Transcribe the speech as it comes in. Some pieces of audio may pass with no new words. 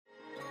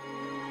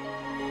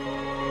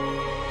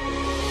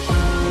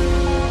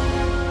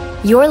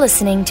You're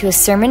listening to a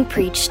sermon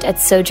preached at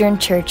Sojourn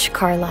Church,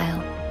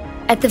 Carlisle.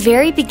 At the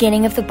very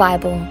beginning of the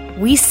Bible,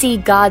 we see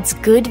God's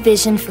good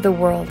vision for the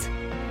world,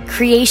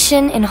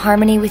 creation in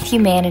harmony with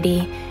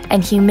humanity,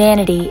 and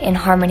humanity in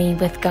harmony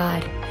with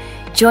God.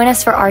 Join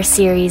us for our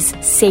series,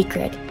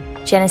 Sacred,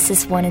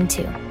 Genesis 1 and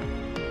 2.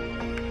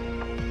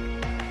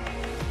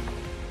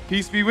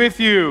 Peace be with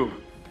you.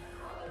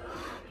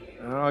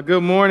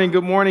 Good morning.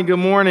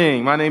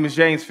 My name is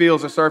James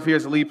Fields. I serve here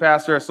as the lead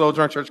pastor at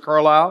Sojourn Church,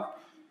 Carlisle.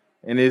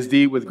 And it is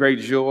indeed with great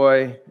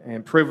joy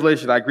and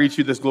privilege that I greet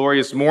you this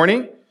glorious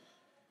morning.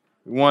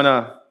 We want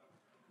to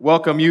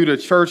welcome you to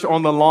Church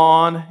on the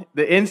Lawn,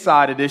 the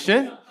Inside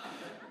Edition,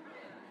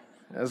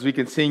 as we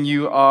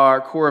continue our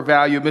core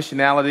value of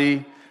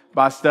missionality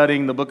by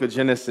studying the book of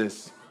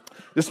Genesis.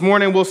 This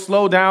morning, we'll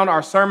slow down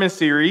our sermon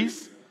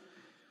series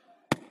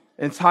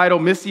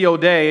entitled Missio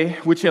Dei,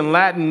 which in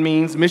Latin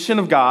means Mission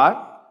of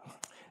God.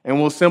 And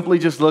we'll simply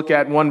just look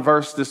at one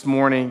verse this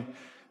morning,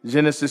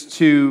 Genesis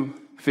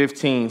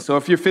 2:15. So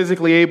if you're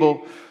physically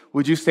able,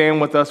 would you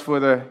stand with us for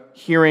the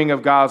hearing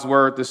of God's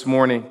word this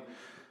morning?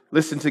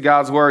 Listen to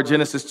God's word.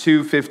 Genesis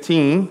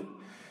 2:15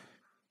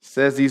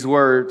 says these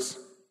words.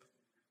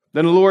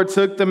 Then the Lord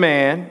took the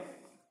man,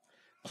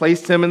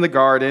 placed him in the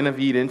Garden of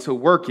Eden to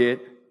work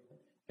it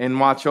and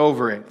watch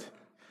over it.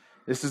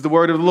 This is the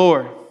word of the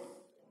Lord.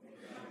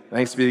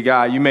 Thanks be to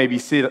God. You may be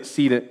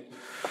seated.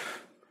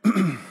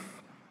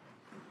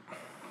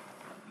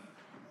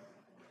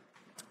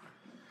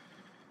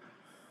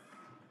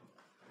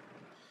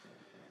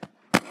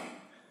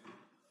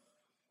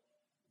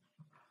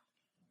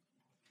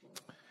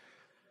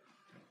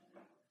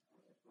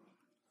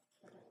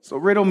 So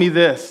riddle me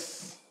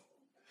this.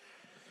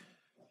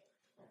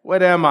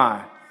 What am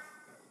I?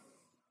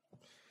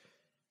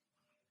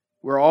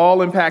 We're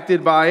all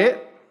impacted by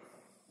it.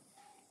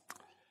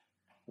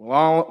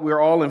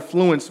 We're all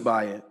influenced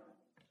by it.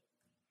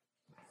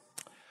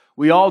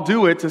 We all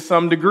do it to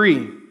some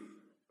degree,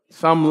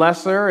 some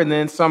lesser and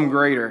then some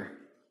greater.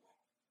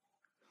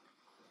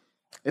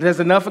 It has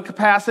enough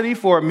capacity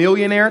for a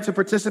millionaire to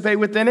participate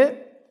within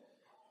it,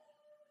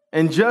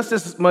 and just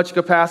as much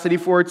capacity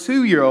for a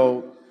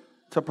 2-year-old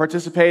to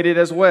participate in it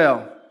as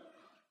well.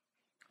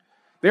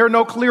 There are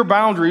no clear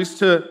boundaries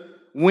to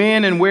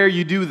when and where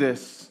you do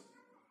this.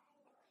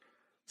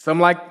 Some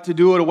like to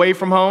do it away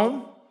from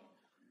home.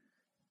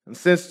 And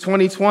since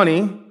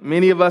 2020,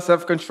 many of us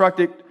have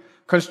constructed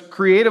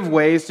creative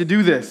ways to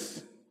do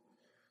this.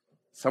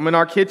 Some in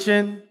our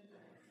kitchen,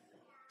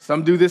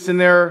 some do this on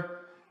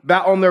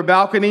their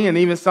balcony, and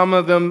even some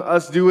of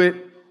us do it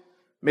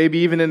maybe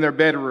even in their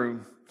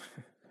bedroom.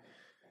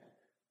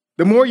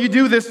 The more you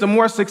do this, the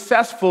more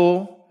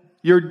successful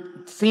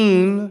you're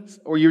seen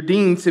or you're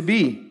deemed to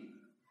be.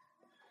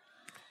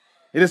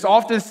 It is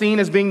often seen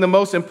as being the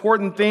most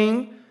important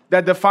thing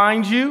that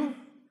defines you,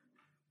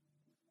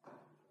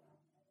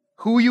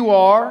 who you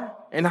are,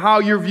 and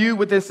how you're viewed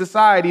within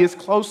society is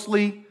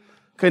closely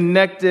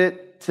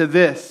connected to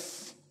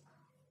this.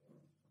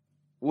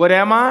 What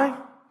am I?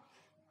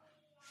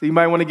 So you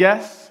might want to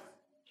guess?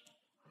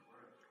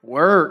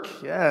 Work.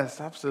 Yes,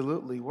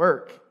 absolutely,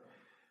 work.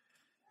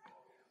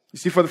 You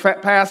see, for the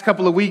past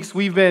couple of weeks,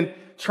 we've been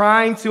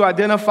trying to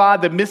identify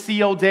the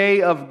Missio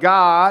Dei of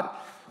God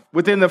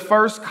within the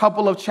first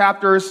couple of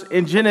chapters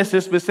in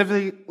Genesis,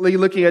 specifically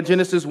looking at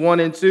Genesis 1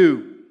 and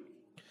 2.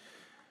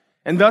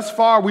 And thus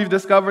far, we've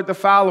discovered the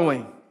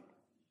following.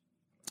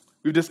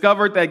 We've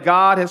discovered that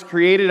God has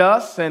created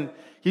us and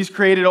He's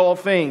created all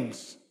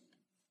things.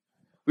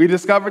 We've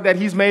discovered that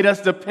He's made us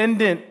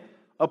dependent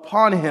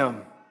upon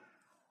Him.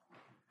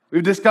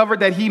 We've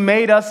discovered that He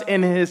made us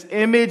in His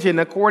image and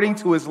according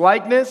to His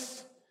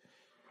likeness.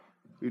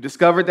 We've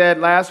discovered that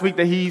last week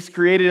that He's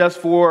created us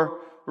for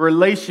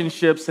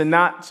relationships and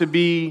not to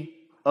be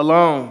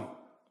alone.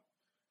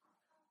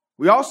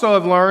 We also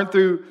have learned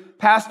through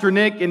Pastor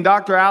Nick and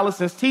Dr.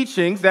 Allison's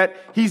teachings that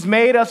He's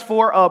made us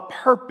for a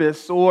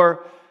purpose,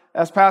 or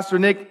as Pastor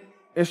Nick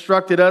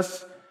instructed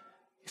us,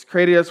 He's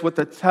created us with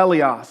a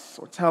teleos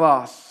or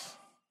telos.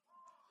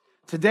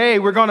 Today,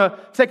 we're going to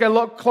take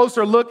a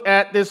closer look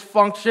at this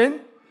function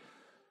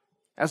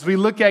as we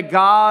look at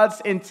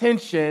God's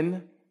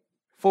intention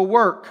for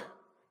work.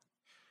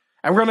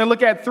 And we're going to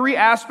look at 3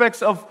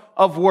 aspects of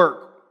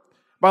work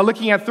by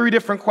looking at 3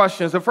 different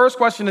questions. The first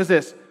question is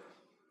this: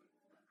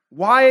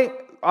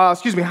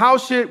 how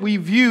should we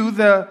view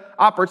the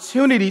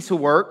opportunity to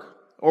work,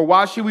 or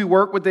why should we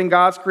work within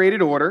God's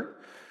created order?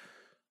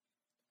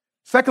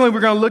 Secondly,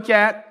 we're going to look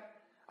at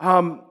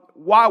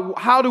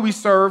how do we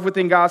serve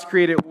within God's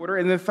created order?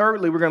 And then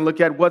thirdly, we're going to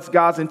look at what's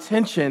God's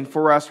intention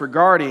for us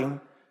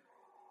regarding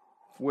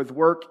with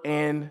work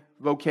and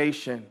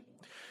vocation.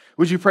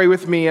 Would you pray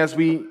with me as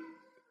we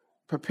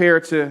prepare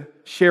to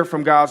share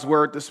from God's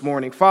word this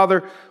morning?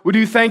 Father, we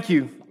do thank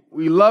you.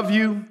 We love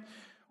you.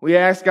 We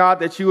ask, God,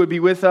 that you would be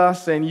with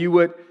us and you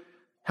would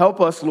help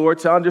us, Lord,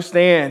 to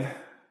understand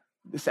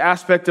this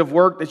aspect of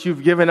work that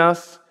you've given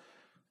us.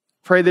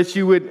 Pray that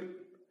you would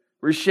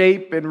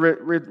reshape and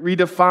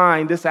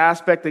redefine this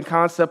aspect and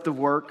concept of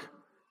work.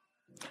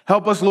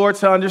 Help us, Lord,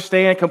 to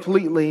understand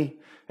completely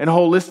and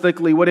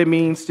holistically what it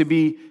means to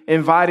be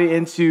invited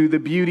into the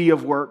beauty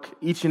of work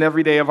each and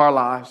every day of our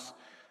lives.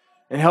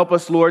 And help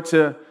us, Lord,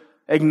 to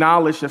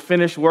acknowledge the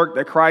finished work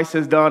that Christ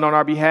has done on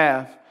our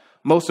behalf,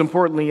 most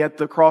importantly at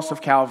the cross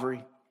of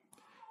Calvary.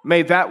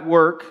 May that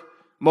work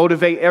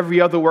motivate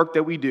every other work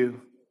that we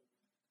do.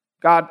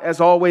 God,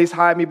 as always,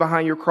 hide me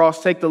behind your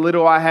cross. Take the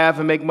little I have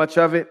and make much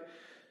of it.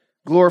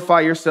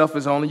 Glorify yourself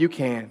as only you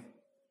can.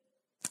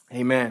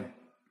 Amen.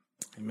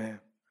 Amen.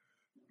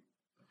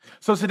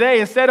 So today,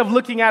 instead of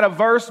looking at a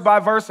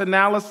verse-by-verse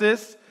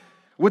analysis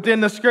within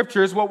the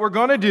scriptures, what we're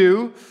going to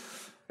do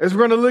is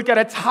we're going to look at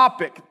a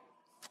topic.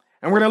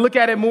 And we're going to look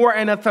at it more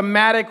in a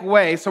thematic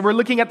way. So we're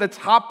looking at the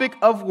topic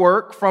of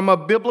work from a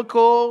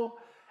biblical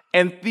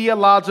and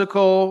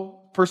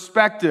theological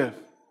perspective.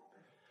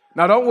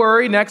 Now, don't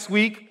worry. Next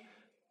week,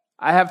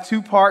 I have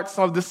two parts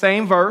of the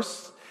same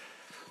verse.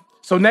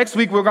 So next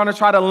week, we're going to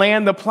try to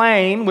land the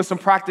plane with some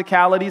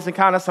practicalities and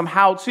kind of some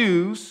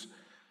how-tos.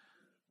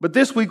 But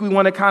this week, we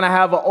want to kind of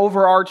have an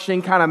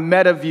overarching kind of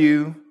meta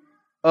view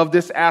of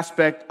this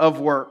aspect of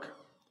work.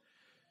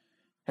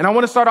 And I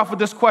want to start off with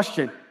this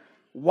question.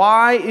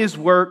 Why is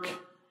work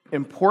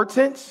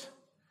important?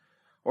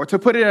 Or to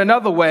put it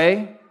another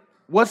way,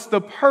 what's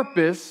the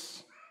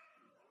purpose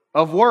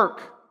of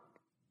work?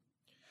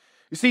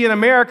 You see, in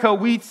America,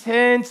 we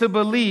tend to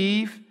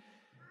believe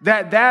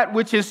that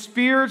which is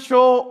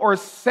spiritual or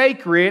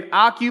sacred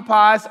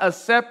occupies a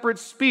separate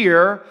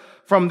sphere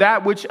from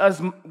that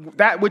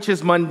which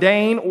is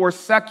mundane or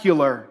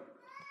secular.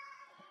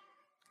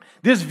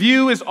 This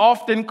view is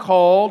often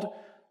called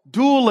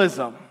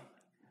dualism.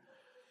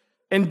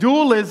 And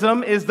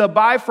dualism is the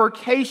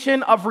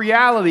bifurcation of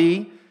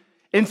reality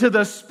into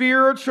the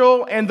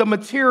spiritual and the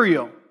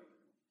material.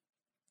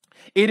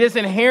 It is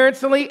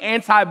inherently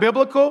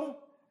anti-biblical,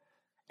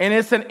 and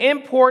it's an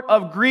import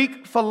of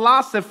Greek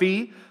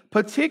philosophy,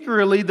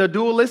 particularly the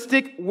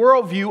dualistic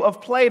worldview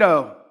of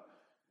Plato.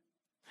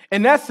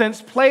 In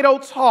essence, Plato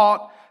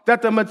taught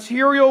that the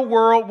material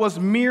world was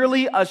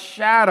merely a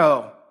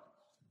shadow.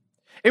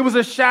 It was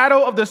a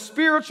shadow of the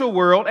spiritual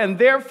world and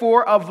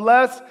therefore of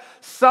less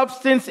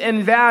substance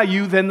and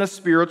value than the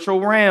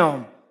spiritual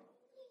realm.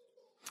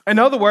 In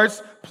other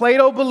words,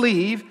 Plato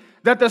believed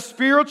that the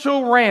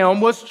spiritual realm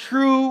was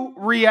true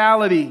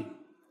reality.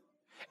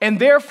 And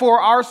therefore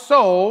our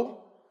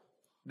soul,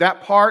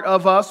 that part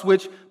of us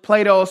which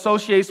Plato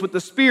associates with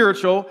the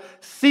spiritual,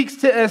 seeks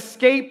to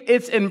escape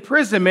its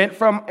imprisonment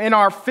in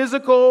our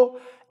physical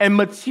and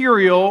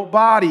material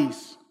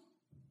bodies.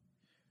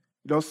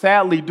 You know,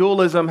 sadly,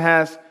 dualism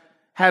has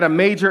had a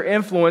major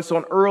influence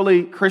on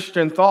early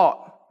Christian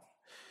thought,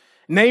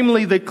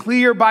 namely the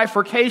clear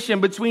bifurcation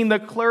between the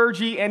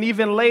clergy and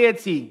even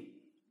laity.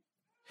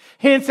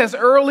 Hence, as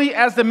early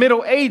as the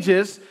Middle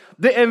Ages,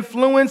 the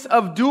influence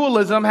of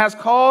dualism has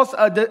caused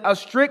a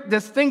strict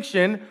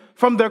distinction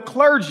from the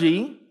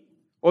clergy,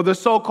 or the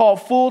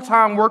so-called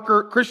full-time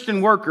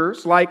Christian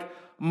workers like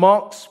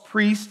monks,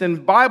 priests,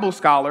 and Bible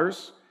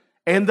scholars,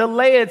 and the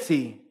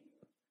laity,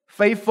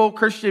 faithful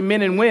Christian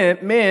men and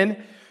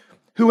men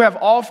who have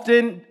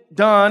often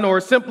done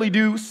or simply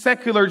do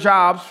secular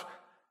jobs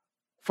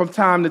from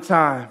time to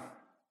time.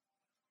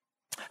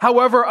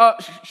 However,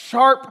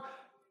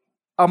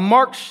 a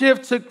marked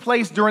shift took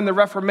place during the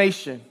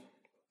Reformation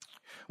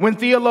when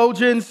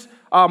theologians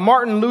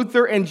Martin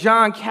Luther and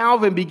John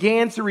Calvin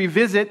began to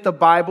revisit the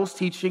Bible's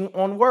teaching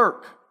on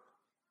work.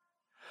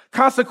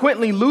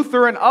 Consequently,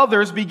 Luther and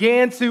others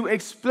began to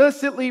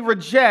explicitly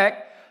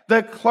reject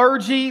the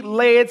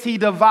clergy-laity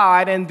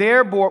divide and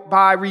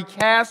thereby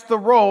recast the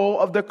role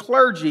of the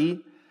clergy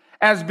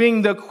as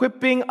being the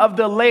equipping of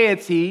the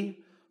laity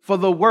for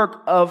the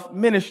work of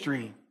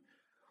ministry.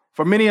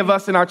 For many of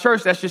us in our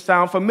church, that should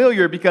sound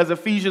familiar because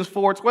Ephesians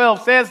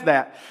 4:12 says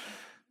that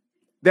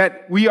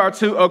we are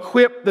to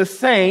equip the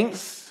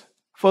saints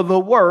for the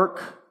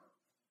work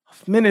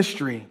of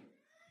ministry.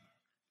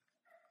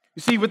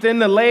 You see, within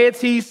the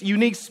laity's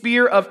unique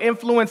sphere of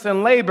influence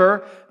and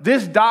labor,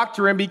 this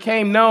doctrine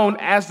became known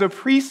as the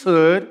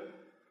priesthood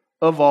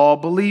of all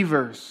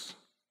believers.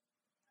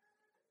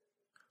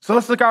 So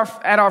let's look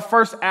at our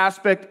first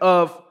aspect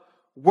of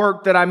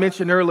work that I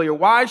mentioned earlier.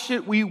 Why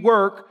should we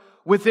work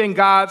within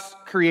God's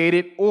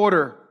created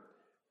order?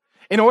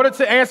 In order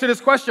to answer this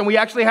question, we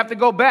actually have to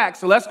go back.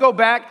 So let's go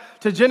back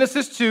to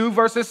Genesis 2,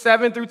 verses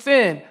 7 through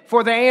 10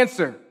 for the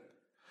answer.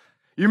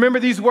 You remember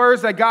these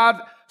words that God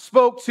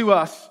spoke to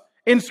us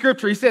in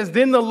Scripture. He says,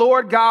 "Then the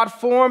Lord God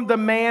formed the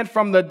man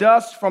from the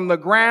dust from the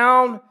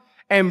ground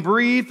and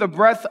breathed the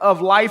breath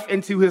of life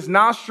into his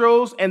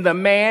nostrils, and the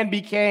man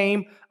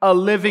became a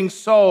living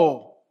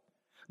soul.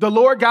 The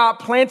Lord God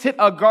planted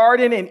a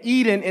garden in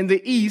Eden in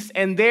the east,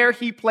 and there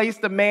he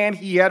placed the man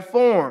he had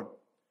formed.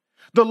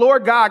 The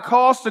Lord God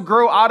caused to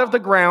grow out of the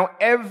ground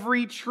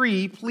every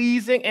tree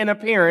pleasing in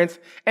appearance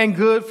and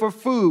good for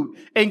food,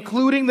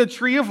 including the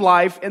tree of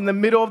life in the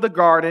middle of the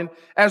garden,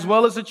 as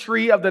well as the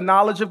tree of the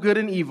knowledge of good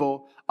and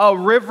evil. A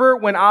river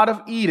went out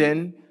of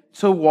Eden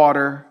to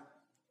water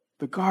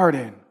the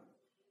garden."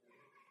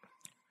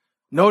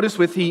 Notice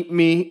with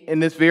me in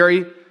this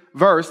very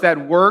verse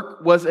that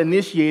work was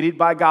initiated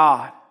by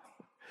God,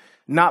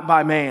 not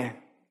by man.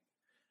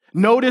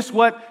 Notice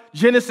what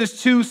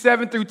Genesis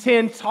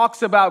 2:7-10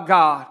 talks about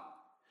God.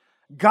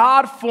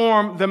 God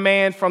formed the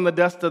man from the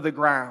dust of the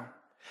ground.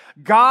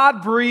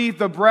 God breathed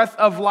the breath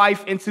of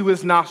life into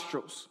his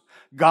nostrils.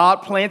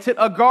 God planted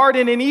a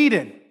garden in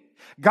Eden.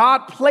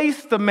 God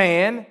placed the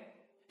man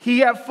he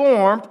had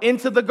formed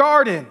into the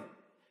garden.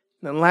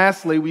 And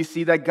lastly, we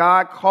see that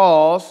God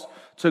calls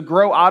to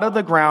grow out of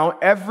the ground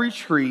every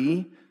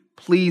tree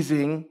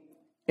pleasing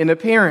in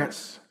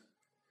appearance.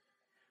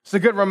 It's a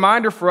good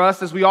reminder for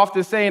us, as we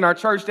often say in our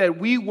church, that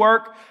we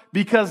work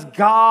because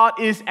God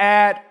is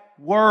at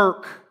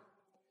work.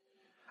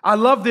 I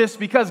love this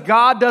because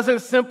God doesn't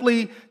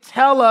simply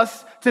tell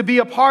us to be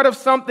a part of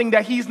something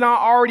that he's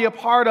not already a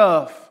part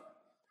of.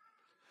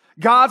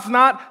 God's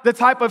not the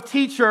type of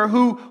teacher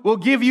who will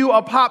give you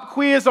a pop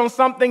quiz on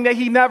something that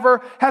he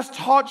never has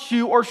taught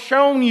you or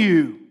shown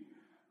you.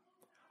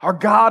 Our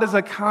God is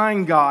a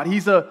kind God.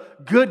 He's a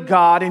good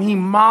God, and he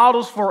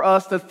models for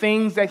us the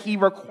things that he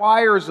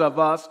requires of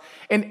us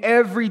in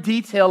every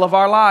detail of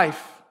our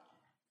life.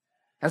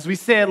 As we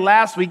said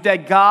last week,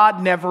 that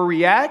God never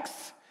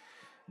reacts.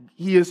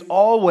 He is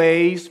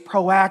always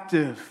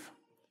proactive.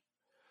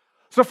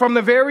 So from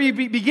the very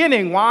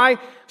beginning, why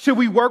should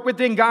we work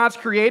within God's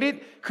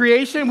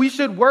creation? We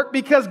should work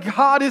because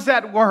God is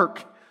at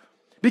work.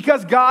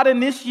 Because God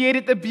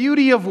initiated the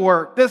beauty of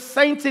work, the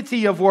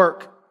sanctity of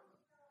work.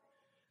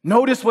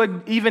 Notice what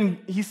even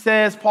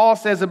Paul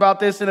says about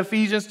this in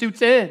Ephesians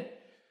 2:10.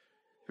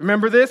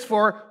 Remember this,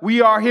 for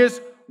we are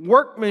his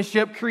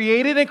workmanship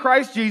created in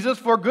Christ Jesus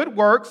for good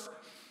works,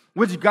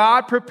 which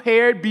God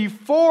prepared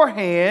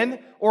beforehand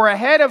or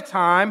ahead of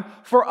time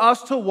for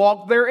us to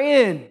walk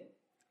therein.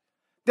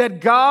 That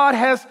God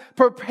has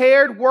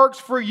prepared works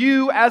for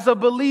you as a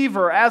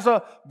believer, as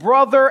a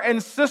brother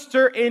and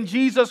sister in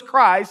Jesus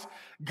Christ.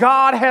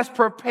 God has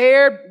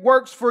prepared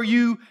works for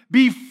you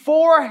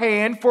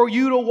beforehand for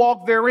you to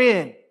walk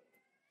therein.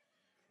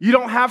 You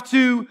don't have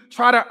to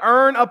try to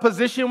earn a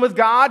position with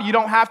God. You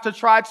don't have to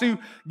try to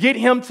get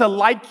him to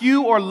like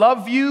you or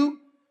love you.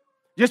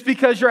 Just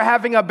because you're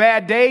having a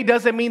bad day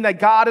doesn't mean that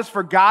God has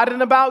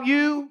forgotten about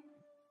you.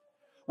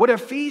 What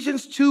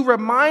Ephesians 2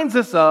 reminds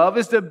us of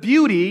is the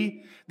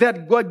beauty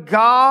that what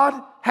God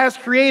has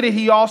created,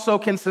 he also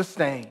can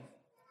sustain.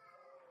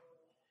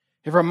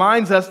 It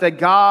reminds us that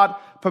God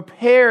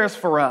prepares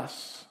for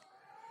us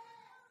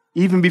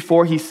even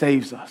before he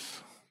saves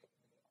us.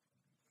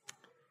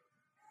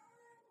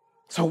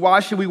 So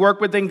why should we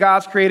work within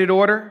God's created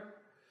order?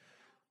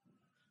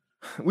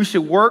 We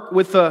should work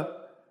with a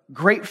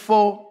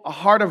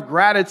heart of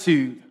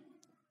gratitude,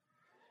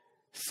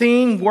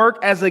 seeing work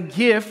as a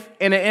gift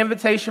and an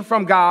invitation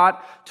from God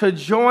to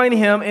join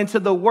him into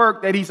the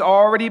work that he's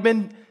already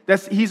been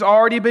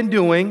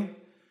doing,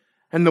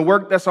 and the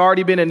work that's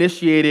already been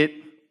initiated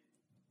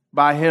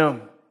by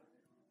him.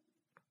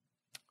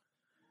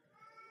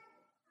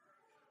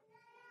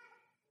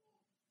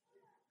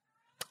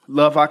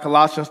 Love how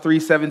Colossians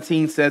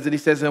 3:17 says it. He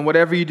says, "And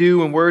whatever you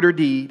do in word or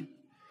deed,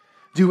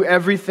 do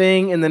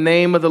everything in the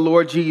name of the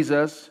Lord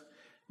Jesus,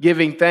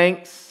 giving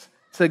thanks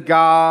to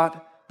God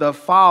the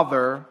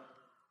Father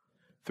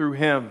through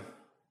him."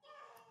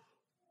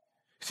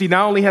 See,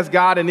 not only has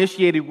God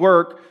initiated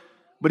work,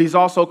 but he's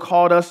also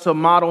called us to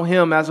model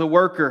him as a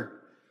worker.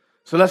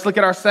 So let's look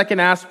at our second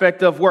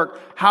aspect of work.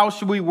 How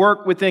should we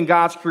work within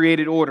God's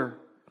created order?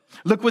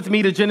 Look with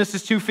me to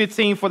Genesis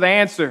 2:15 for the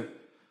answer.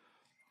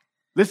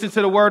 Listen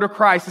to the word of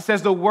Christ. It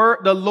says, the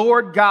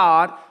Lord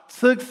God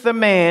took the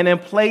man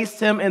and placed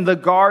him in the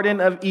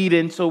Garden of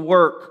Eden to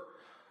work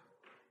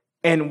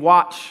and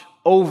watch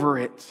over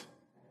it.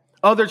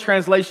 Other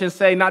translations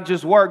say not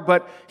just work,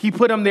 but he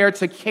put him there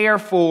to care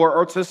for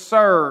or to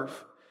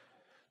serve,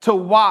 to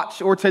watch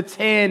or to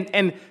tend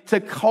and to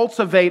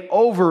cultivate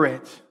over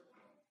it.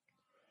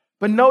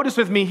 But notice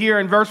with me here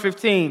in verse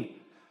 15,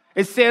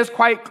 it says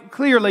quite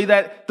clearly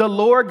that the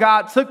Lord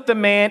God took the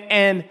man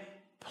and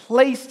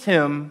placed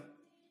him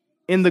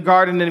in the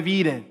Garden of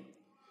Eden.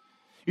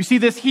 You see,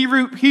 this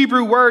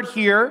Hebrew word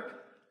here,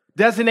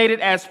 designated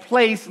as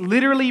place,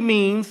 literally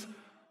means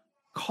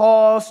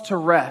cause to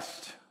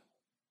rest.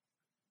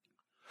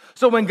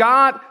 So when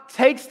God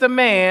takes the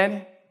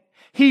man,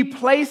 he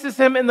places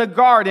him in the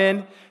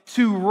garden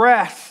to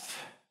rest.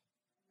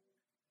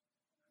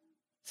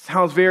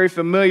 Sounds very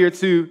familiar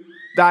to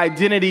the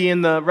identity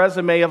in the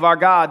resume of our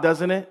God,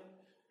 doesn't it?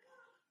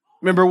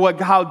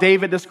 Remember how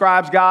David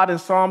describes God in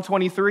Psalm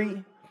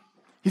 23?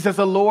 He says,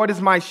 "The Lord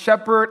is my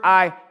shepherd.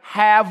 I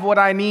have what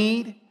I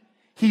need.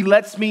 He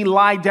lets me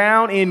lie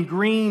down in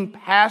green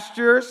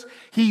pastures.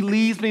 He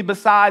leads me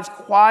beside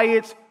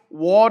quiet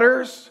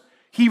waters.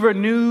 He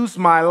renews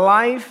my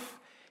life.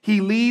 He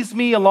leads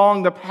me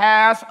along the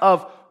path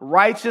of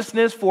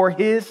righteousness for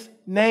his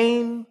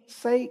name's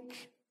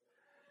sake."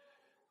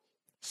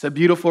 It's a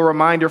beautiful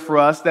reminder for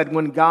us that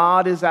when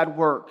God is at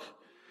work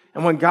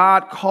and when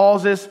God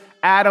causes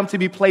Adam to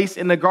be placed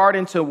in the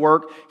garden to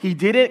work, he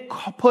didn't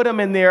put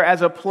him in there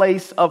as a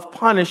place of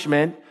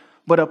punishment,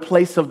 but a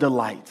place of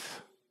delight.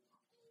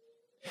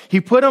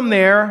 He put them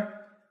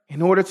there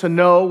in order to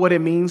know what it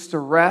means to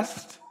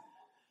rest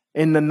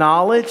in the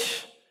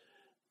knowledge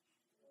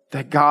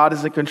that God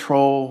is in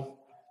control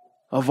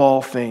of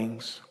all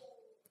things.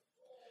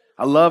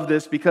 I love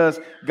this because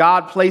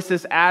God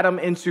places Adam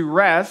into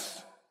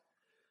rest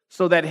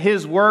so that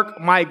his work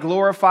might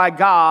glorify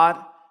God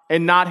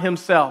and not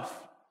himself.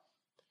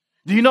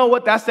 Do you know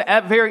what that's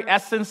the very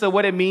essence of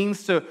what it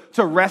means to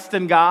rest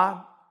in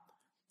God?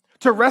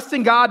 To rest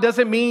in God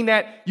doesn't mean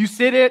that you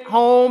sit at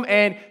home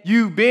and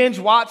you binge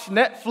watch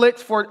Netflix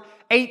for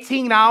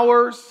 18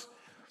 hours.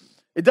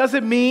 It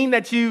doesn't mean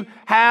that you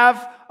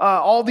have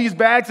all these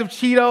bags of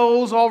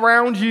Cheetos all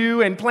around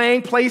you and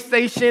playing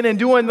PlayStation and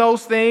doing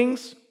those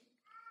things.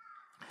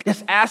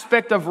 This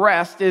aspect of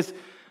rest is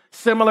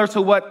similar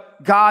to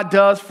what God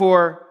does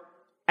for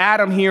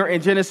Adam here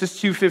in Genesis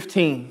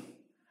 2:15.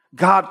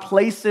 God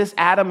places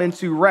Adam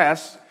into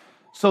rest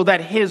so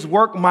that his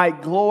work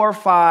might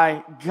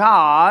glorify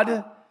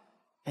God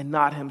and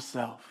not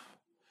himself.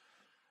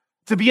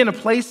 To be in a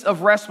place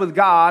of rest with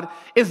God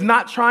is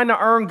not trying to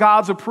earn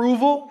God's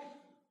approval.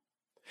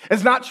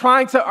 It's not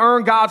trying to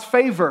earn God's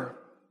favor.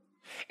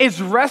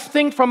 It's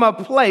resting from a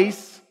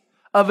place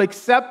of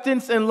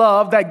acceptance and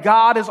love that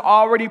God has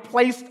already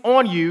placed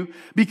on you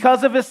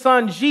because of his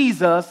son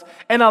Jesus,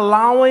 and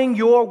allowing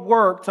your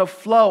work to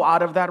flow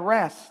out of that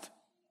rest.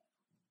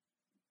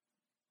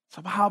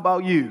 So how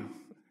about you?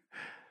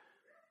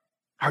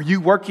 Are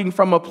you working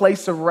from a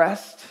place of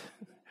rest?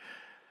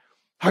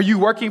 Are you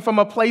working from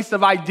a place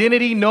of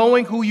identity,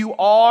 knowing who you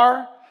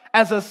are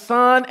as a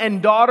son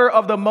and daughter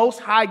of the Most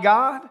High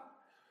God?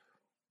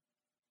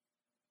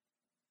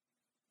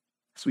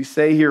 As we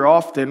say here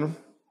often,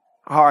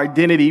 our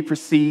identity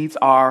precedes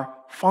our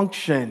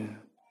function.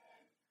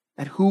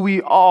 That who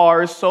we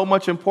are is so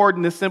much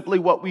important than simply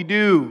what we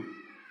do.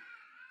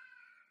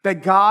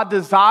 That God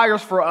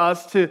desires for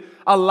us to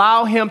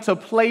allow him to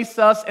place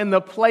us in the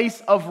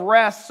place of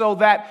rest so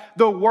that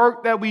the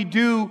work that we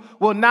do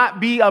will not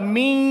be a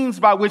means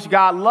by which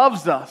God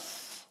loves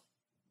us,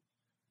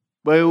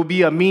 but it will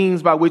be a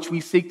means by which we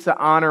seek to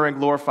honor and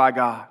glorify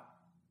God.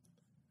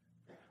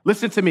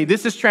 Listen to me,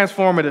 this is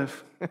transformative.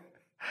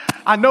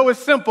 I know it's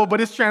simple, but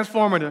it's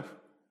transformative.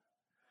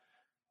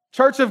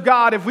 Church of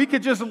God, if we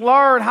could just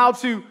learn how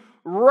to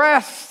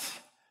rest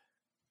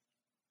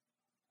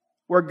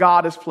where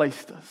God has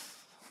placed us.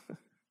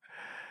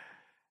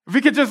 If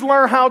we could just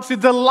learn how to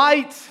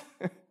delight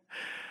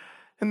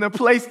in the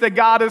place that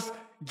God has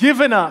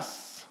given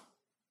us.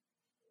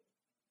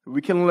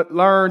 We can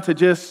learn to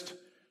just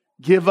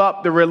give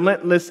up the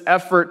relentless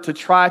effort to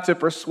try to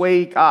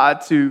persuade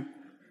God to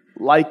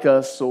like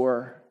us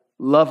or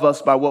love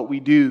us by what we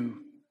do.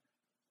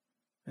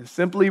 And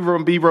simply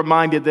be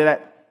reminded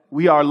that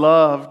we are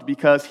loved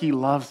because he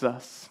loves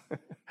us.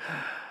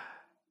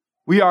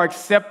 We are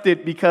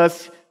accepted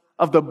because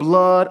of the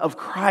blood of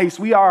Christ.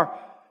 We are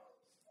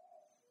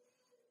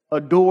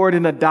adored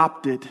and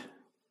adopted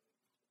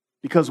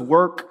because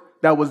work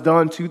that was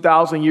done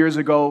 2,000 years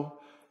ago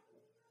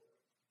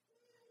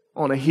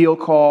on a hill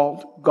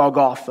called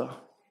Golgotha.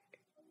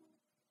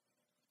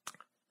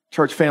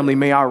 Church family,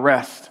 may our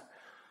rest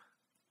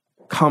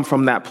come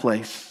from that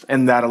place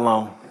and that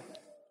alone.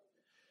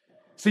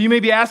 So you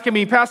may be asking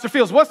me, Pastor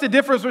Fields, what's the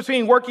difference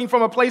between working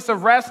from a place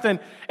of rest and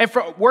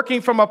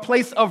working from a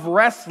place of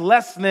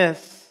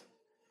restlessness?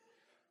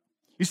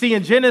 You see,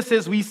 in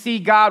Genesis, we see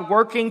God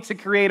working to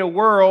create a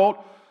world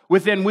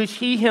within which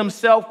he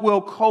himself will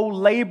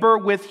co-labor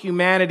with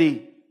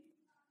humanity.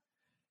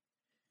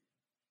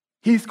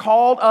 He's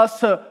called us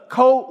to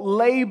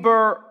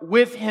co-labor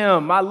with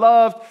him. I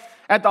loved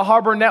at the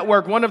Harbor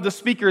Network, one of the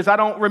speakers, I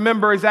don't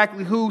remember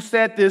exactly who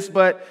said this,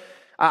 but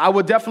I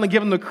would definitely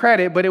give him the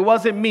credit, but it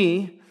wasn't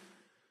me.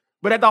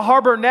 But at the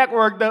Harbor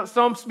Network,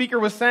 some speaker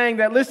was saying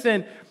that,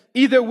 listen,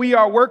 either we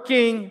are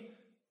working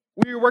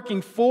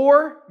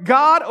for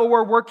God or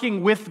we're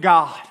working with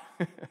God.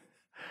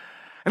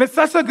 And it's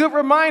such a good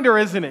reminder,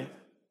 isn't it?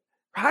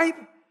 Right?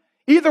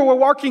 Either we're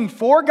working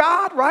for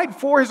God, right,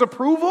 for his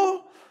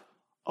approval,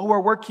 or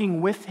we're working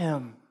with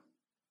him.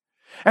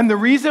 And the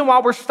reason why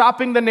we're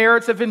stopping the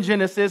narrative in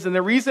Genesis and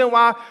the reason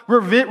why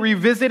we're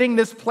revisiting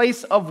this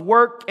place of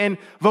work and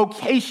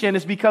vocation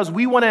is because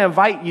we want to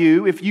invite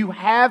you, if you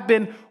have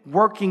been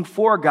working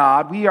for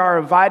God, we are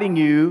inviting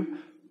you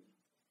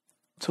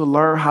to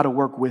learn how to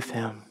work with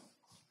him.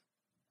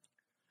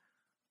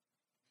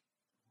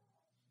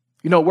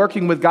 You know,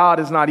 working with God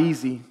is not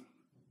easy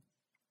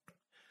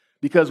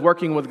because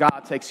working with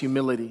God takes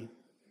humility.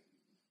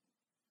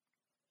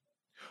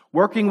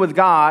 Working with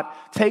God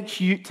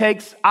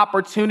takes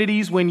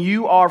opportunities when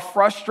you are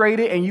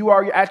frustrated and you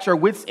are at your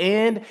wit's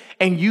end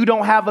and you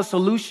don't have a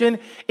solution.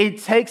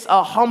 It takes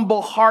a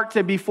humble heart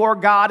to before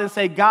God and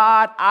say,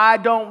 God, I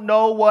don't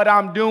know what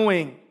I'm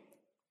doing.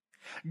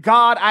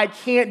 God, I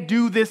can't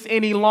do this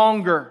any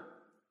longer.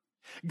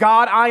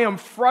 God, I am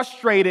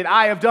frustrated.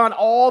 I have done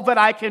all that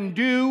I can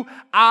do.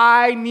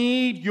 I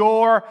need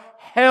your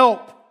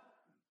help.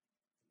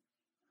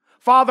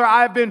 Father,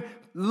 I have been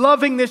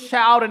loving this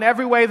child in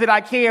every way that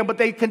I can, but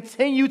they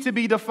continue to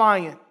be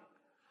defiant.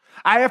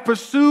 I have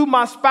pursued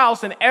my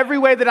spouse in every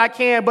way that I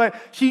can, but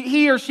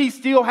he or she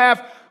still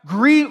have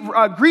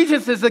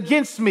grievances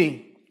against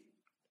me.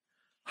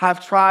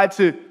 I've tried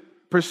to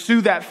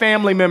pursue that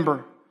family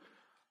member.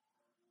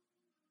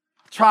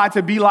 Tried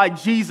to be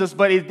like Jesus,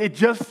 but it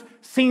just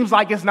seems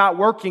like it's not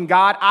working.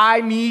 God,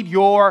 I need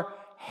your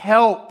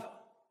help.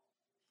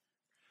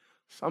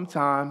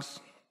 Sometimes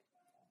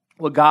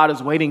what God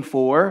is waiting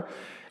for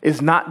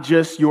is not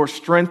just your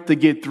strength to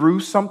get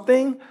through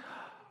something.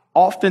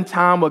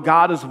 Oftentimes what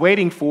God is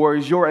waiting for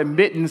is your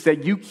admittance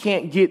that you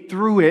can't get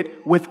through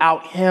it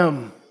without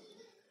him.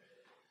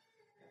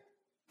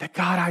 That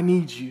God, I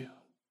need you.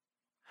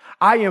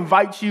 I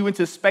invite you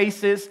into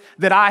spaces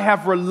that I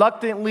have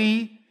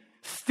reluctantly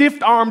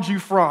stiff-armed you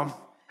from.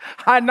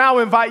 I now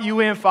invite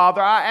you in,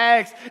 Father. I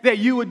ask that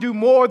you would do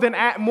more than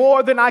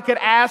I could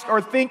ask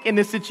or think in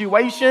this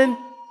situation.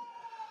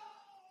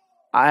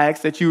 I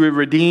ask that you would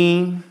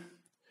redeem,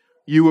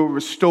 you will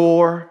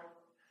restore,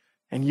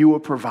 and you will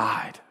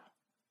provide.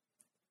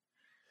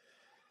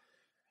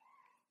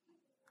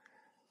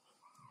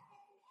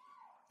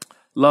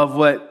 Love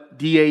what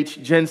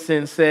D.H.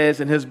 Jensen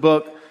says in his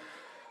book,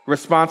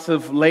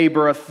 Responsive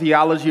Labor, A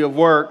Theology of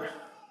Work.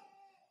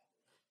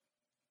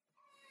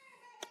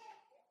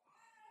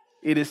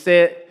 It is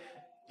said,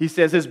 he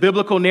says, his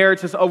biblical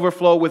narratives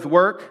overflow with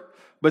work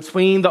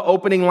between the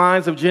opening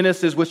lines of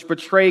Genesis, which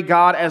portray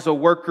God as a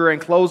worker,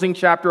 and closing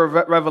chapter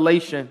of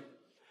Revelation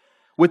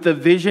with the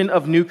vision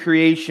of new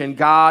creation.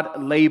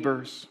 God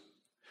labors.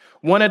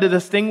 One of the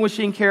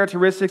distinguishing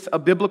characteristics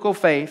of biblical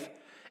faith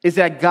is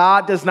that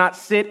God does not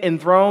sit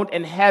enthroned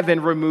in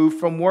heaven removed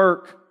from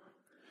work,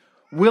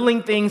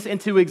 willing things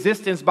into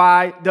existence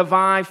by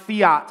divine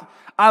fiat.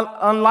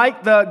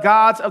 Unlike the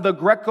gods of the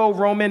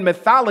Greco-Roman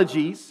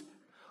mythologies,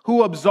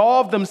 who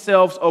absolve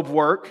themselves of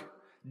work,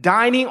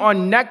 dining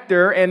on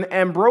nectar and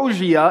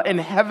ambrosia in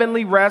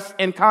heavenly rest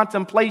and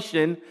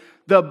contemplation,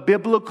 the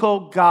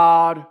biblical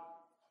God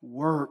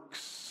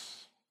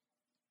works.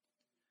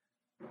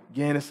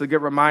 Again, it's a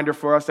good reminder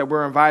for us that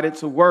we're invited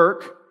to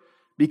work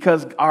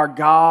because our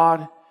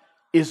God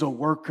is a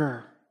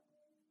worker.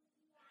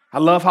 I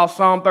love how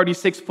Psalm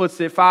 36 puts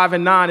it, 5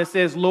 and 9. It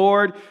says,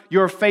 Lord,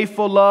 your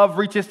faithful love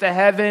reaches to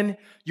heaven,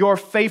 your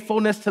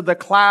faithfulness to the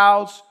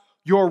clouds.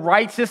 Your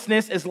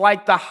righteousness is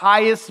like the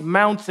highest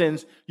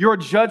mountains, your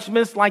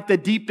judgments like the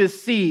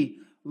deepest sea.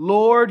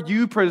 Lord,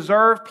 you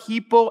preserve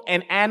people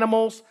and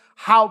animals.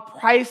 How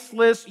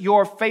priceless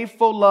your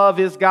faithful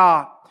love is,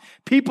 God.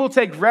 People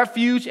take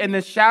refuge in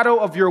the shadow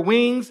of your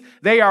wings.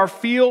 They are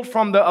filled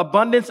from the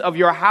abundance of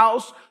your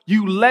house.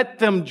 You let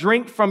them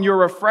drink from your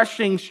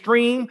refreshing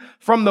stream.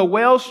 From the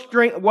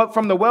wellspring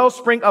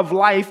of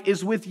life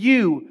is with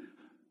you.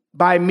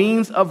 By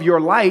means of your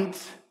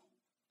light,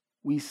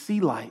 we see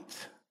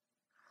light.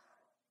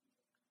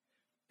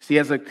 See,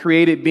 as a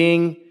created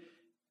being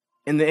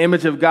in the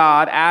image of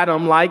God,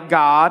 Adam, like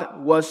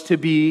God, was to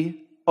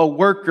be a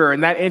worker.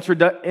 And that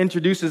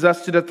introduces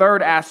us to the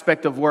third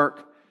aspect of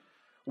work.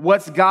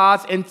 What's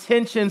God's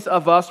intentions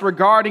of us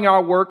regarding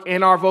our work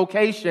and our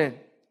vocation?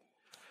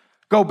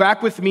 Go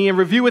back with me and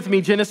review with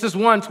me Genesis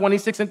 1,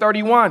 26 and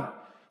 31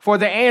 for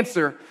the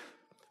answer.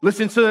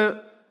 Listen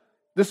to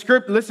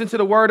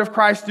the word of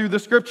Christ through the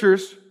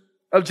scriptures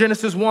of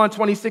Genesis 1,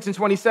 26 and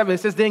 27. It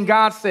says, then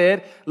God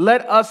said,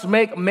 let us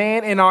make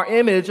man in our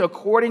image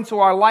according to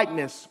our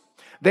likeness.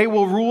 They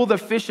will rule the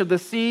fish of the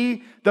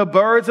sea, the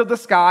birds of the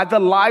sky, the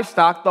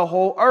livestock, the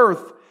whole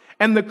earth,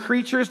 and the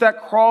creatures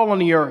that crawl on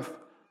the earth.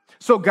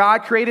 So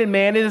God created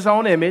man in his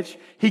own image.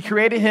 He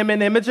created him in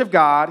the image of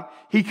God.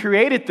 He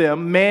created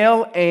them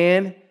male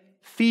and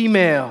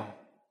female.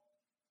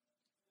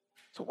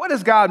 So what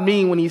does God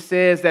mean when he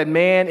says that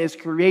man is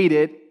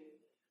created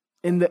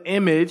in the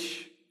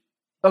image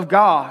of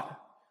God?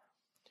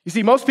 You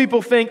see, most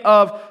people think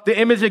of the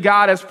image of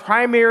God as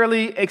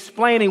primarily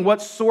explaining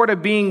what sort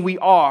of being we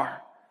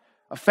are.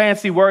 A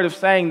fancy word of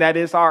saying that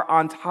is our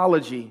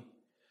ontology.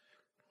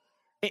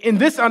 In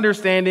this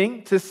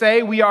understanding, to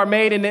say we are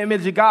made in the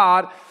image of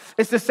God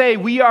is to say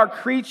we are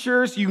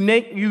creatures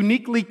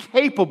uniquely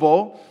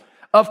capable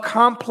of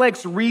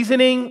complex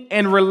reasoning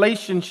and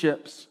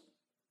relationships.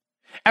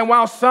 And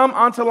while some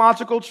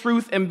ontological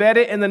truth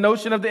embedded in the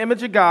notion of the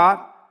image of God,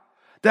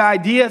 the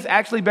idea is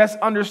actually best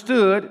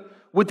understood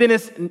within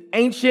its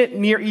ancient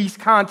Near East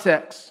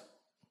context.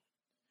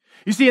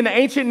 You see, in the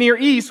ancient Near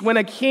East, when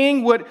a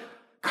king would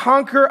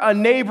conquer a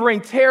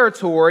neighboring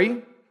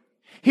territory,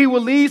 he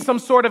would leave some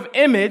sort of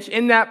image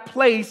in that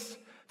place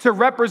to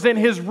represent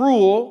his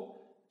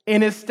rule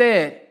in his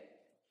stead.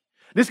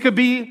 This could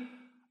be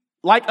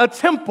like a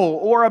temple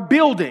or a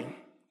building.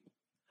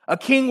 A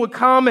king would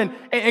come and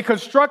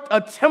construct a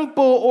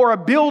temple or a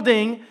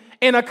building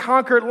in a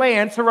conquered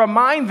land to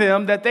remind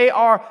them that they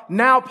are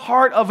now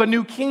part of a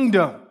new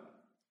kingdom.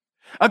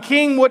 A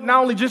king would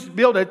not only just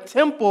build a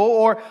temple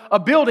or a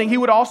building, he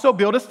would also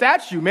build a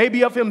statue,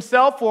 maybe of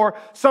himself or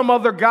some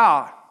other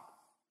god.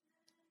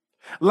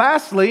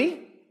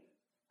 Lastly,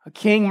 A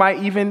king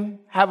might even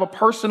have a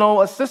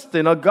personal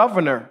assistant, a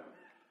governor,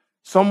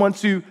 someone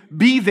to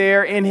be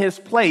there in his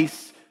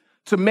place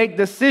to make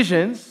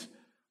decisions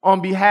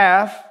on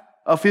behalf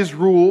of his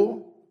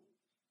rule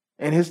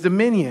and his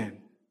dominion.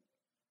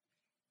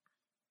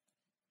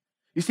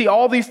 You see,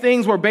 all these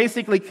things were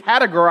basically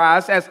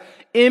categorized as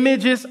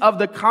images of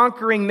the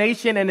conquering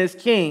nation and his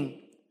king.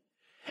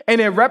 And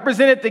it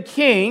represented the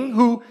king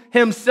who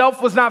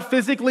himself was not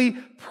physically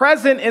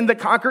present in the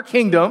conquered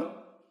kingdom,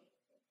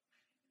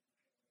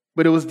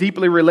 but it was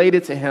deeply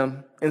related to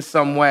him in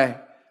some way,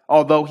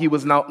 although he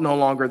was no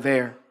longer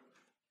there.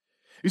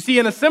 You see,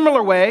 in a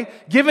similar way,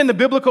 given the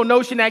biblical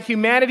notion that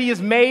humanity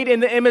is made in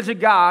the image of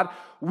God,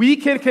 we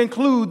can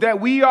conclude that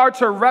we are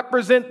to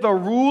represent the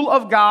rule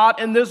of God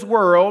in this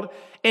world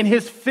in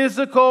his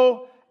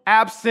physical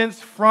absence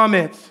from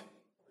it.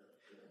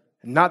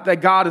 Not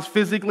that God is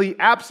physically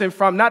absent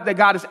from, not that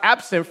God is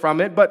absent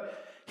from it,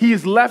 but he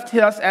has left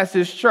us as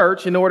his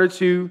church in order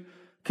to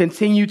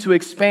continue to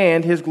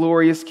expand his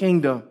glorious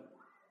kingdom.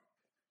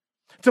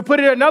 To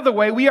put it another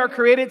way, we are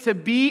created to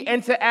be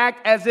and to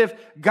act as if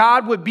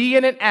God would be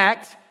in an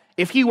act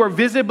if he were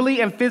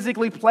visibly and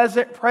physically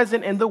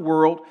present in the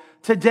world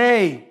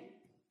today.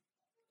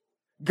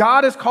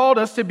 God has called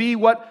us to be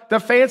what the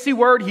fancy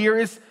word here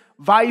is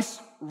vice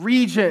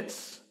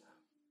regents.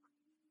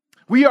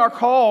 We are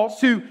called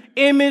to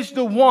image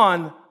the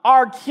one,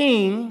 our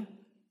King,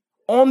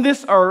 on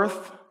this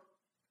earth,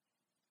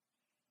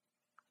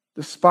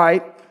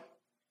 despite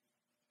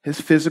his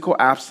physical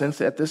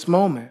absence at this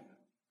moment.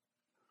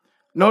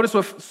 Notice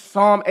what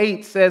Psalm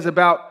 8 says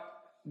about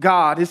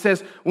God. It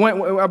says,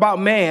 about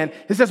man,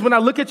 it says, when I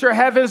look at your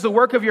heavens, the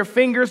work of your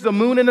fingers, the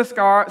moon and the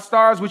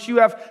stars, which you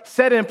have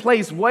set in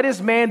place, what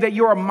is man that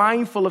you are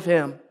mindful of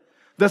him?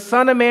 The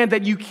son of man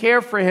that you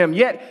care for him.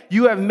 Yet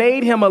you have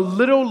made him a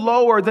little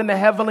lower than the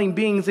heavenly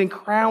beings and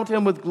crowned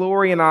him with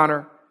glory and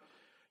honor.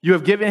 You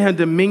have given him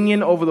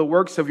dominion over the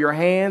works of your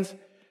hands.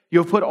 You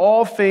have put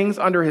all things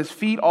under his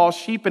feet, all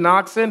sheep and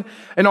oxen,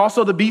 and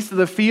also the beasts of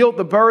the field,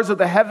 the birds of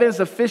the heavens,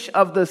 the fish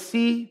of the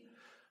sea,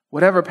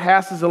 whatever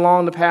passes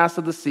along the paths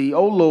of the sea.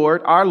 O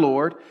Lord, our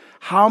Lord,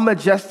 how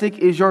majestic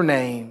is your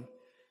name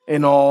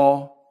in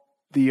all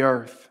the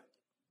earth.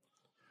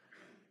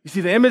 You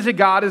see, the image of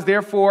God is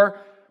therefore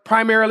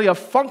primarily a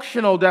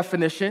functional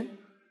definition,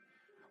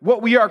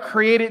 what we are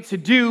created to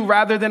do,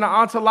 rather than an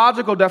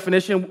ontological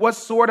definition, what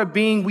sort of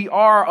being we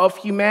are of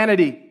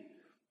humanity.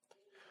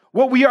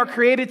 What we are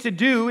created to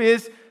do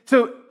is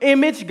to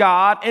image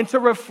God and to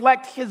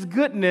reflect his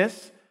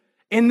goodness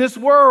in this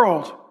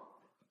world.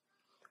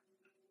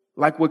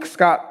 Like what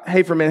Scott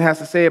Haferman has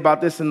to say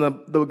about this in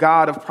the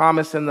God of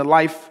Promise and the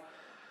Life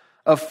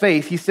of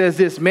Faith. He says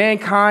this: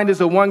 mankind is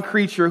the one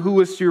creature who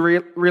is to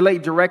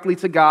relate directly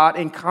to God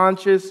in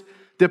conscious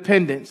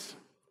dependence.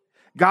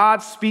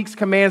 God speaks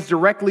commands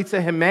directly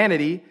to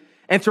humanity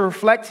and to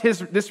reflect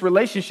this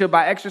relationship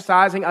by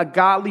exercising a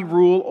godly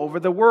rule over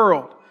the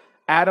world.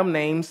 Adam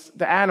names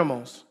the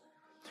animals.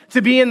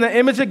 To be in the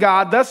image of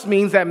God thus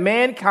means that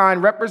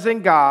mankind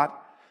represent God,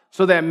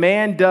 so that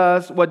man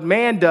does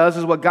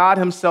what God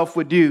himself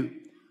would do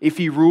if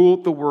he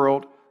ruled the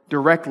world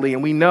directly.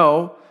 And we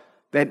know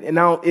that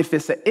now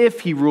if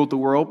he ruled the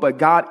world, but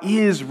God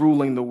is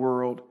ruling the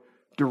world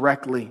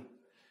directly.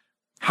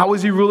 How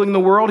is he ruling the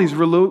world? He's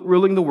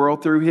ruling the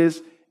world through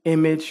his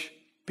image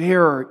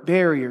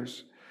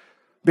bearers.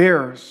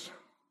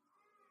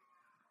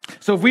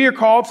 So if we are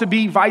called to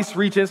be vice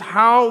regents,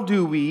 how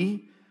do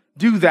we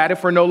do that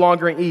if we're no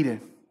longer in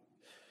Eden?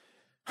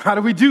 How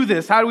do we do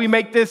this? How do we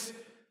make this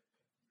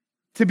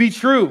to be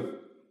true?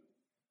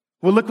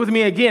 Well, look with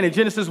me again. In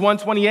Genesis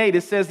 1:28,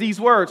 it says these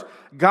words: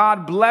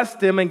 God blessed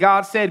them, and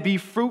God said, be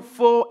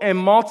fruitful and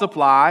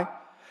multiply,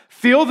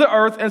 fill the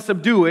earth and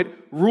subdue it,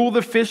 rule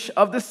the fish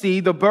of the sea,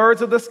 the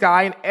birds of the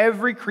sky, and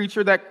every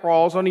creature that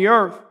crawls on the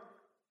earth.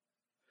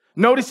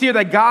 Notice here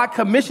that God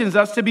commissions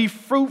us to be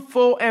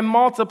fruitful and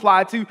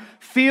multiply, to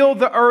fill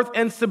the earth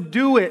and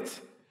subdue it.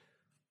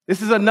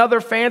 This is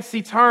another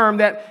fancy term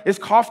that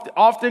is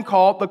often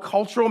called the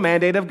cultural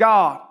mandate of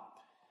God.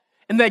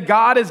 And that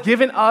God has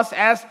given us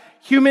as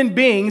human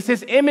beings,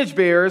 his image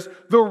bearers,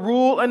 the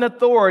rule and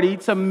authority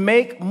to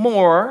make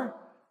more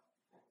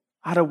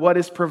out of what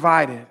is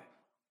provided.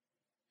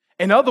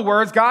 In other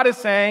words, God is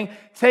saying,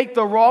 take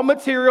the raw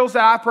materials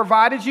that I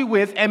provided you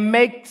with and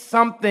make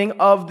something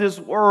of this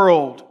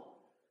world.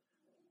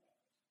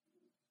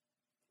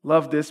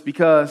 Love this,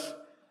 because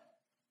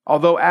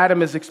although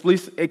Adam is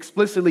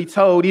explicitly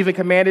told, even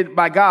commanded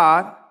by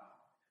God,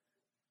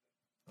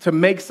 to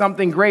make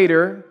something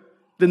greater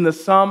than the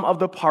sum of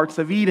the parts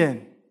of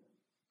Eden,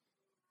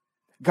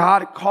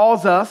 God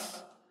calls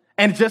us,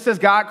 and just as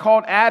God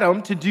called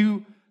Adam to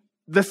do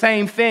the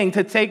same thing,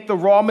 to take the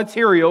raw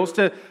materials,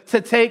 to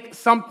take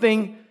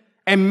something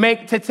and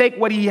to take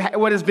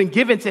what has been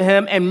given to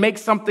him and make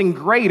something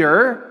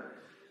greater,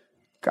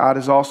 God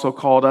has also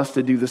called us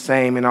to do the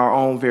same in our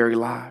own very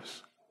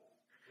lives.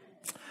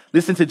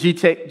 Listen to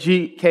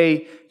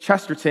G.K.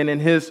 Chesterton in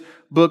his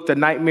book, The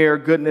Nightmare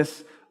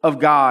Goodness of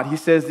God. He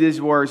says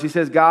these words. He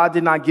says, God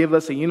did not give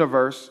us a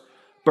universe,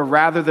 but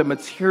rather the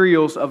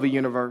materials of the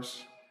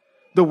universe.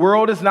 The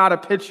world is not a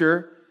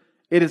picture,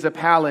 it is a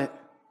palette.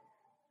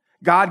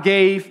 God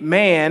gave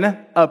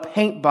man a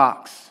paint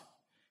box.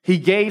 He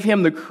gave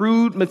him the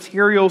crude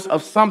materials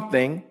of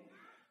something,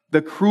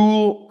 the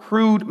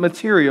crude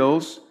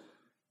materials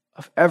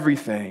of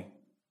everything.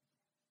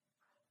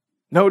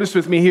 Notice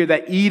with me here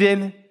that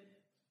Eden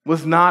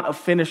was not a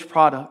finished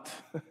product.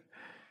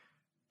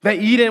 That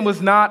Eden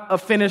was not a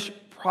finished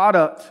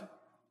product.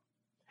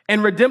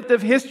 And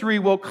redemptive history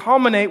will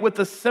culminate with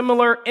a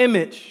similar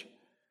image.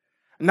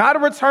 Not a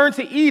return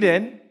to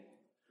Eden,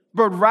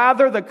 but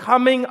rather the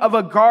coming of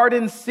a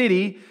garden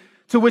city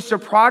to which the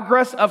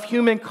progress of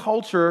human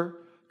culture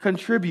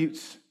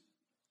contributes.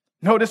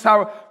 Notice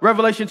how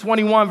Revelation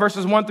 21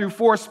 verses 1 through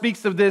 4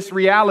 speaks of this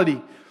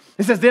reality.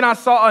 It says, "Then I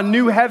saw a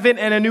new heaven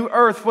and a new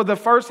earth, for the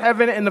first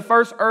heaven and the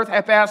first earth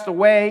had passed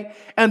away,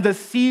 and the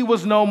sea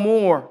was no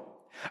more.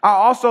 I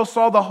also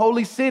saw the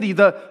holy city,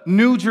 the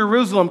new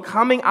Jerusalem,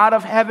 coming out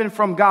of heaven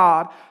from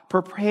God,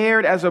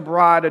 prepared as a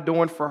bride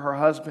adorned for her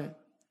husband.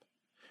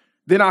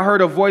 Then I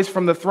heard a voice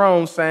from the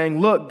throne saying,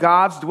 'Look,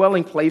 God's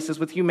dwelling place is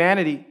with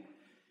humanity,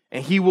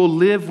 and he will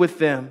live with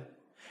them.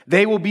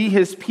 They will be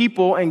his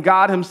people, and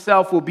God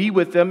himself will be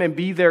with them and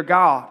be their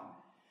God.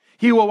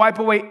 He will wipe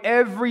away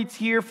every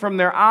tear from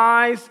their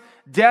eyes.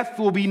 Death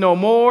will be no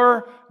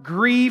more.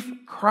 Grief,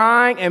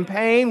 crying, and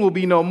pain will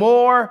be no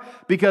more,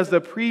 because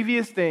the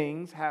previous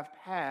things have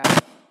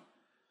passed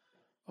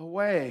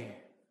away.'"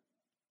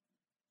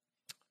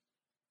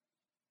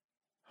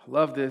 I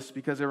love this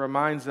because it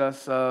reminds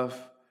us of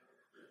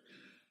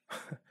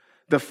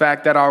the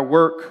fact that our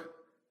work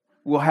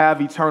will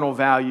have eternal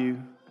value.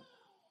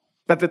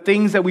 That the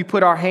things that we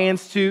put our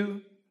hands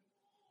to,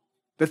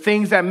 the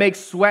things that make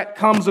sweat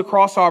comes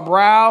across our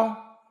brow,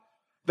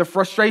 the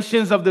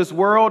frustrations of this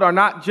world are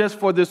not just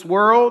for this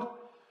world,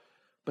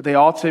 but they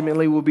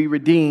ultimately will be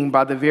redeemed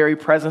by the very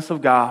presence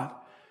of God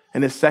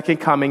and his second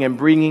coming and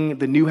bringing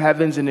the new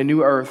heavens and the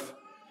new earth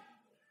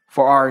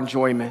for our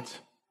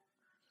enjoyment.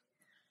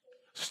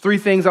 There's three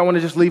things I want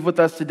to just leave with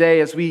us today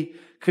as we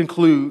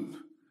conclude.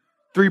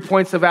 3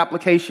 points of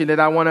application that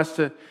I want us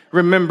to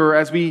remember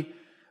as we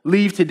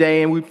leave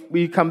today and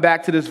we come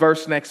back to this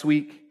verse next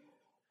week.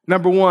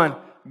 Number one,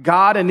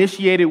 God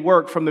initiated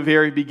work from the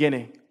very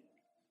beginning.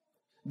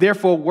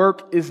 Therefore,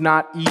 work is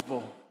not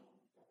evil.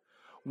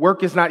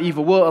 Work is not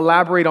evil. We'll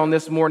elaborate on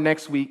this more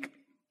next week.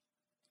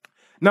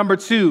 Number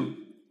two,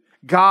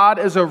 God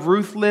is a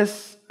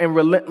ruthless and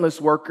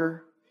relentless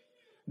worker.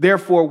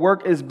 Therefore,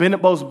 work is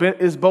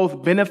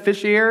both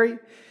beneficial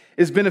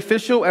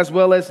as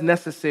well as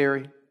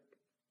necessary.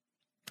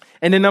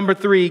 And then number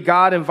three,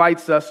 God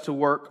invites us to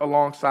work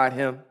alongside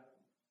him.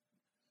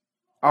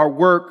 Our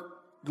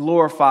work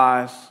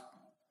glorifies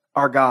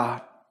our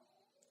God.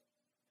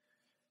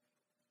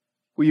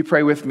 Will you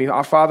pray with me?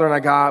 Our Father and our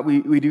God,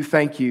 we do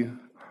thank you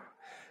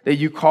that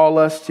you call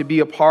us to be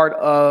a part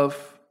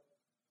of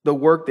the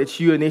work that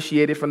you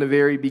initiated from the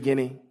very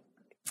beginning.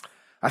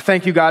 I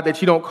thank you, God,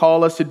 that you don't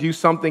call us to do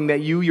something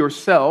that you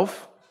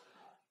yourself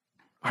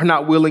are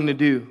not willing to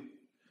do.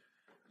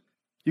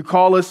 You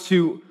call us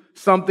to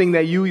something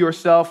that you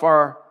yourself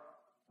are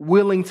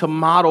willing to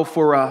model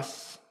for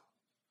us.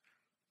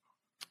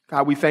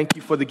 God, we thank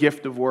you for the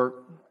gift of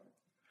work.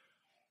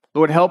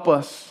 Lord, help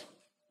us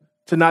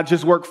to not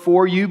just work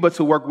for you, but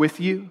to work with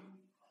you.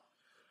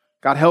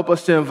 God, help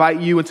us to invite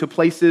you into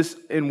places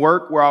in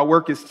work where our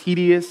work is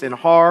tedious and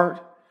hard,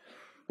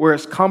 where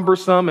it's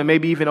cumbersome and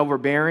maybe even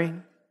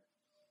overbearing.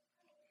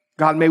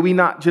 God, may we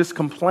not just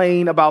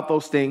complain about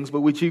those things,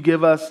 but would you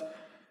give us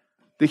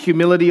the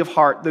humility of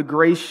heart, the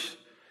grace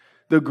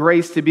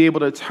to be able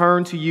to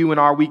turn to you in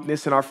our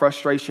weakness and our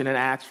frustration and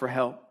ask for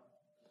help.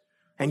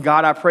 And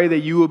God, I pray that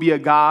you will be a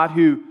God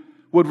who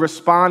would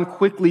respond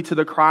quickly to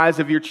the cries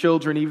of your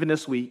children even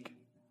this week.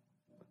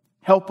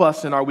 Help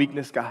us in our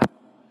weakness, God.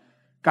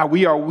 God,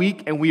 we are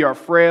weak and we are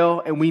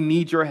frail and we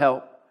need your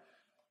help.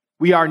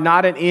 We are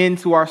not an end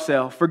to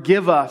ourselves.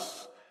 Forgive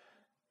us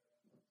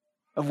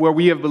of where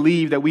we have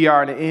believed that we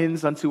are an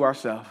ends unto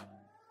ourselves.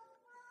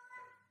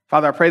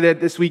 Father, I pray that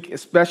this week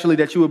especially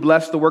that you would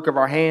bless the work of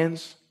our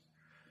hands,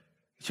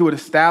 that you would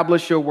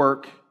establish your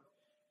work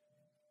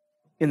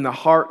in the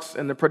hearts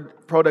and the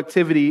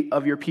productivity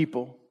of your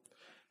people.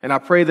 And I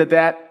pray that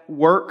that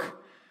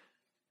work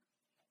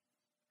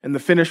and the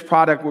finished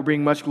product will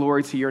bring much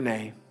glory to your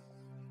name.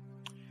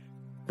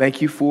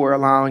 Thank you for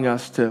allowing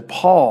us to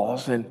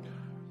pause and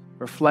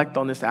reflect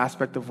on this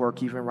aspect of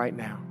work even right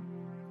now.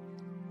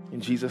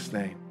 In Jesus'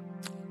 name,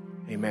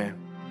 amen.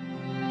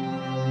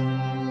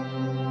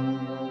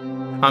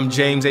 I'm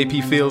James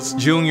A.P. Fields,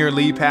 Jr.,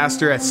 lead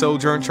pastor at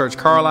Sojourn Church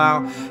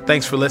Carlisle.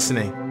 Thanks for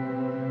listening.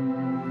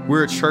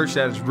 We're a church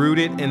that is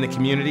rooted in the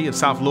community of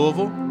South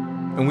Louisville,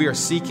 and we are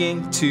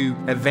seeking to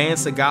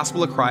advance the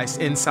gospel of Christ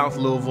in South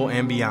Louisville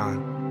and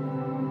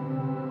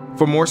beyond.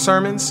 For more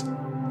sermons,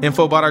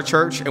 info about our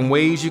church, and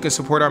ways you can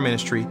support our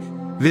ministry,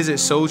 visit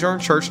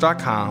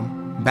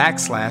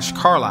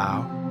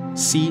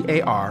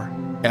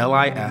sojournchurch.com/Carlisle,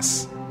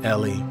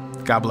 CARLISLE.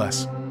 God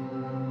bless.